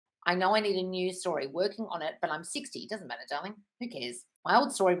I know I need a new story, working on it, but I'm 60. Doesn't matter, darling. Who cares? My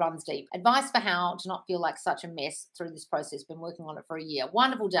old story runs deep. Advice for how to not feel like such a mess through this process. Been working on it for a year.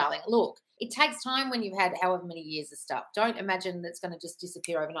 Wonderful, darling. Look, it takes time when you've had however many years of stuff. Don't imagine that's going to just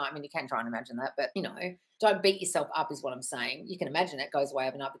disappear overnight. I mean, you can try and imagine that, but don't beat yourself up, is what I'm saying. You can imagine it goes away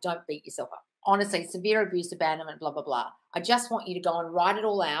overnight, but don't beat yourself up. Honestly, severe abuse, abandonment, blah, blah, blah. I just want you to go and write it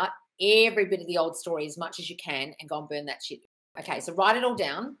all out, every bit of the old story as much as you can, and go and burn that shit. Okay, so write it all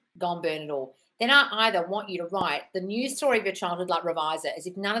down, go and burn it all. Then I either want you to write the new story of your childhood, like revise it, as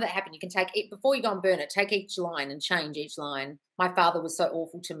if none of that happened. You can take it before you go and burn it, take each line and change each line. My father was so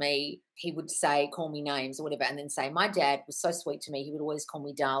awful to me. He would say, call me names or whatever, and then say, my dad was so sweet to me. He would always call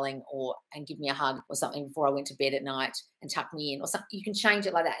me darling and give me a hug or something before I went to bed at night and tuck me in or something. You can change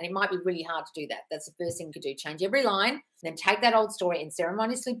it like that. And it might be really hard to do that. That's the first thing you could do. Change every line, then take that old story and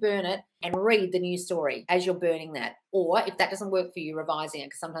ceremoniously burn it and read the new story as you're burning that. Or if that doesn't work for you, revising it,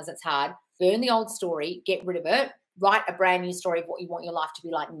 because sometimes it's hard, burn the old story, get rid of it, write a brand new story of what you want your life to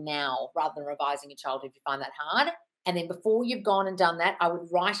be like now rather than revising your childhood if you find that hard. And then before you've gone and done that, I would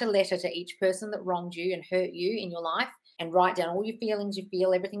write a letter to each person that wronged you and hurt you in your life and write down all your feelings you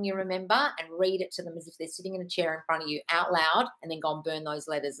feel, everything you remember, and read it to them as if they're sitting in a chair in front of you out loud, and then go and burn those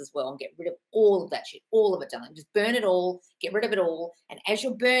letters as well and get rid of all of that shit, all of it, darling. Just burn it all, get rid of it all. And as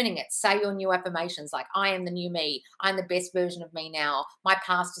you're burning it, say your new affirmations like, I am the new me. I'm the best version of me now. My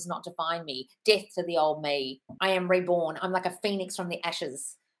past does not define me. Death to the old me. I am reborn. I'm like a phoenix from the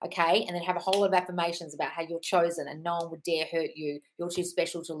ashes. Okay, and then have a whole lot of affirmations about how you're chosen and no one would dare hurt you. You're too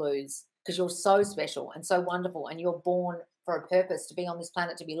special to lose because you're so special and so wonderful, and you're born for a purpose to be on this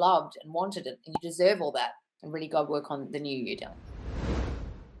planet, to be loved and wanted, and you deserve all that. And really go work on the new you, darling.